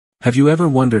Have you ever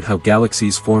wondered how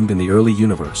galaxies formed in the early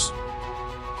universe?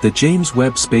 The James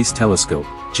Webb Space Telescope,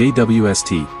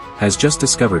 JWST, has just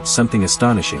discovered something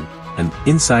astonishing, an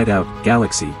inside-out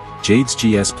galaxy,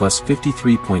 JWST plus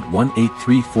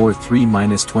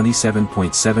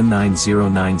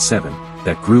 53.18343-27.79097,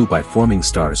 that grew by forming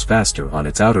stars faster on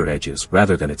its outer edges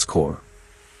rather than its core.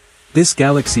 This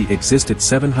galaxy existed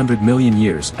 700 million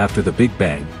years after the Big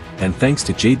Bang, and thanks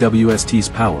to JWST's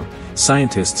power,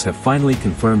 scientists have finally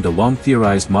confirmed a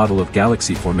long-theorized model of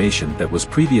galaxy formation that was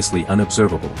previously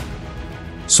unobservable.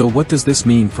 So what does this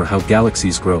mean for how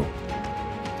galaxies grow?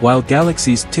 While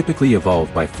galaxies typically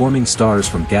evolve by forming stars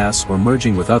from gas or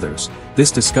merging with others,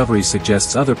 this discovery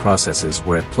suggests other processes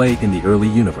were at play in the early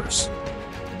universe.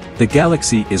 The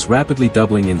galaxy is rapidly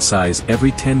doubling in size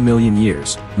every 10 million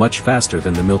years, much faster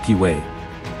than the Milky Way.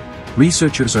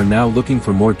 Researchers are now looking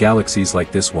for more galaxies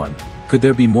like this one. Could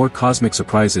there be more cosmic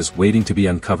surprises waiting to be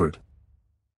uncovered?